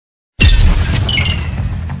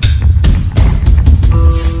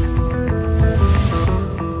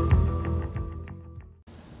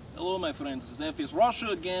my friends, it's FPS Russia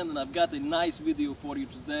again, and I've got a nice video for you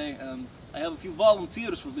today. And I have a few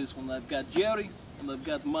volunteers for this one. I've got Jerry and I've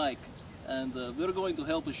got Mike, and they're going to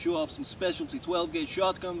help us show off some specialty 12-gauge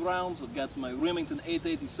shotgun rounds. I've got my Remington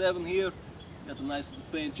 887 here, got a nice little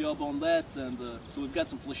paint job on that, and so we've got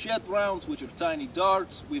some flechette rounds, which are tiny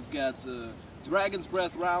darts. We've got Dragon's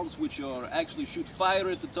Breath rounds, which are actually shoot fire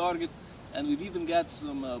at the target. And we've even got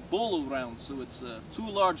some bolo rounds, so it's two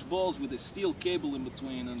large balls with a steel cable in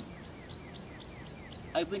between, and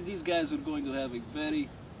I think these guys are going to have a very,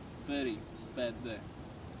 very bad day.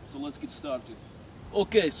 So let's get started.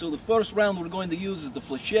 Okay, so the first round we're going to use is the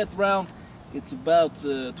flechette round. It's about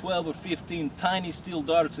 12 or 15 tiny steel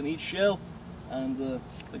darts in each shell, and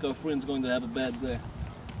I think our friend's going to have a bad day.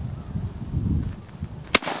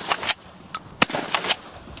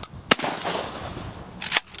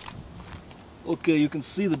 Okay, you can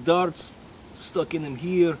see the darts stuck in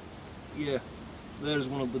here. Yeah, there's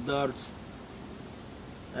one of the darts.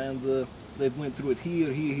 And they went through it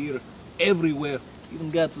here, here, here, everywhere. Even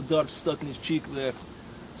got the dart stuck in his cheek there.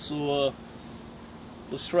 So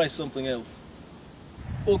let's try something else.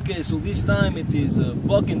 Okay, so this time it is a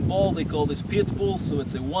buck and ball. They call this pit bull. So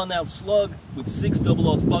it's a 1-ounce slug with 6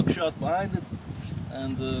 double-aught buckshot behind it.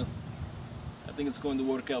 And I think it's going to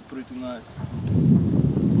work out pretty nice.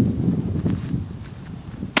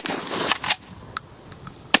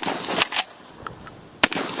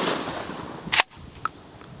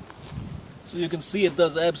 So you can see it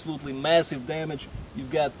does absolutely massive damage.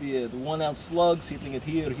 You've got the 1-ounce slugs hitting it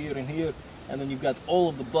here, here, and here, and then you've got all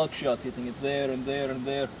of the buckshot hitting it there and there and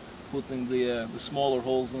there, putting the smaller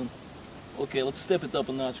holes in. Okay, let's step it up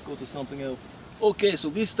a notch, go to something else. Okay, so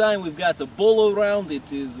this time we've got a bolo round.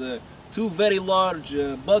 It is two very large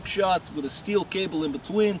buckshot with a steel cable in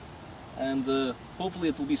between, and hopefully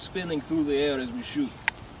it will be spinning through the air as we shoot.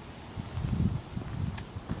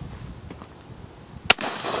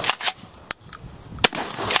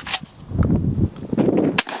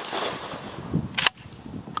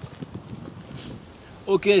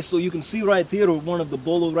 Okay, so you can see right here where one of the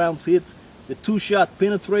bolo rounds hit, the 2-shot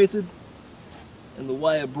penetrated and the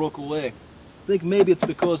wire broke away. I think maybe it's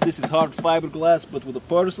because this is hard fiberglass, but with a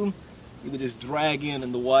person, it would just drag in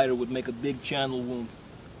and the wire would make a big channel wound.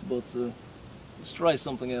 But let's try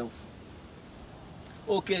something else.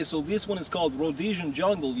 Okay, so this one is called Rhodesian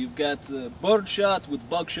Jungle. You've got birdshot with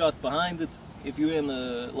buckshot behind it. If you're in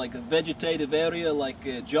like a vegetative area, like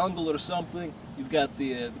a jungle or something, you've got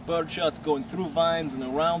the birdshot going through vines and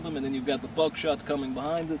around them, and then you've got the buckshot coming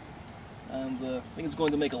behind it. And I think it's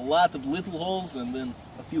going to make a lot of little holes and then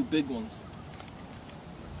a few big ones.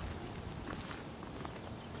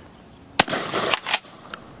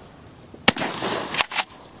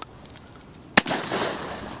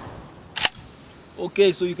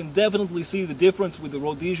 Okay, so you can definitely see the difference with the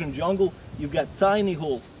Rhodesian Jungle. You've got tiny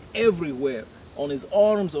holes everywhere, on his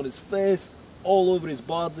arms, on his face, all over his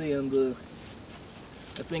body, and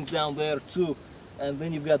I think down there too. And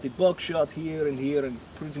then you've got the buckshot here and here and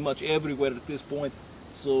pretty much everywhere at this point.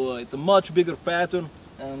 So it's a much bigger pattern,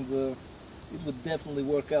 and it would definitely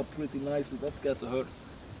work out pretty nicely. That's got to hurt.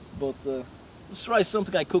 But let's try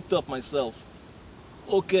something I cooked up myself.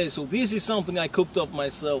 Okay, so this is something I cooked up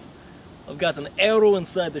myself. I've got an arrow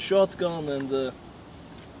inside the shotgun, and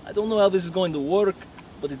I don't know how this is going to work,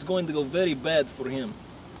 but it's going to go very bad for him.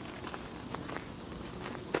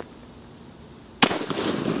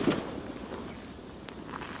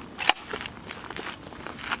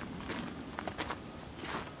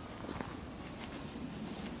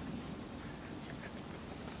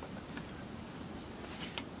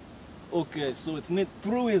 Okay, so it went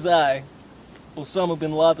through his eye, Osama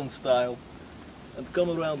bin Laden style, and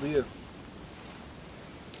come around here.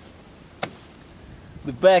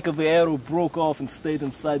 The back of the arrow broke off and stayed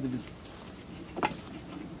inside of his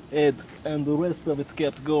head, and the rest of it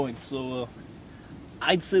kept going, so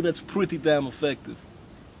I'd say that's pretty damn effective.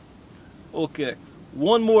 Okay,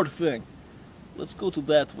 one more thing. Let's go to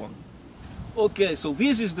that one. Okay, so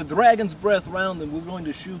this is the Dragon's Breath round, and we're going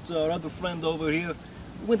to shoot our other friend over here.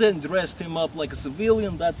 We went ahead and dressed him up like a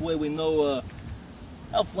civilian, that way we know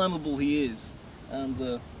how flammable he is.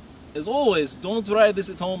 And as always, don't try this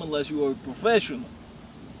at home unless you are a professional.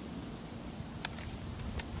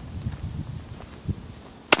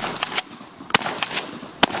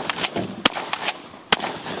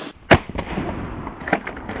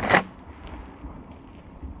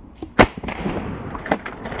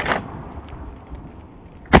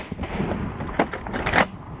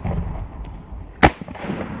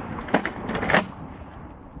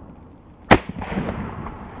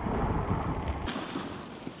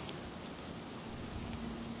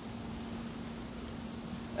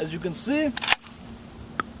 As you can see,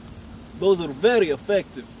 those are very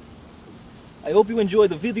effective. I hope you enjoyed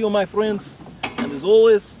the video, my friends, and as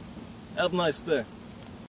always, have a nice day.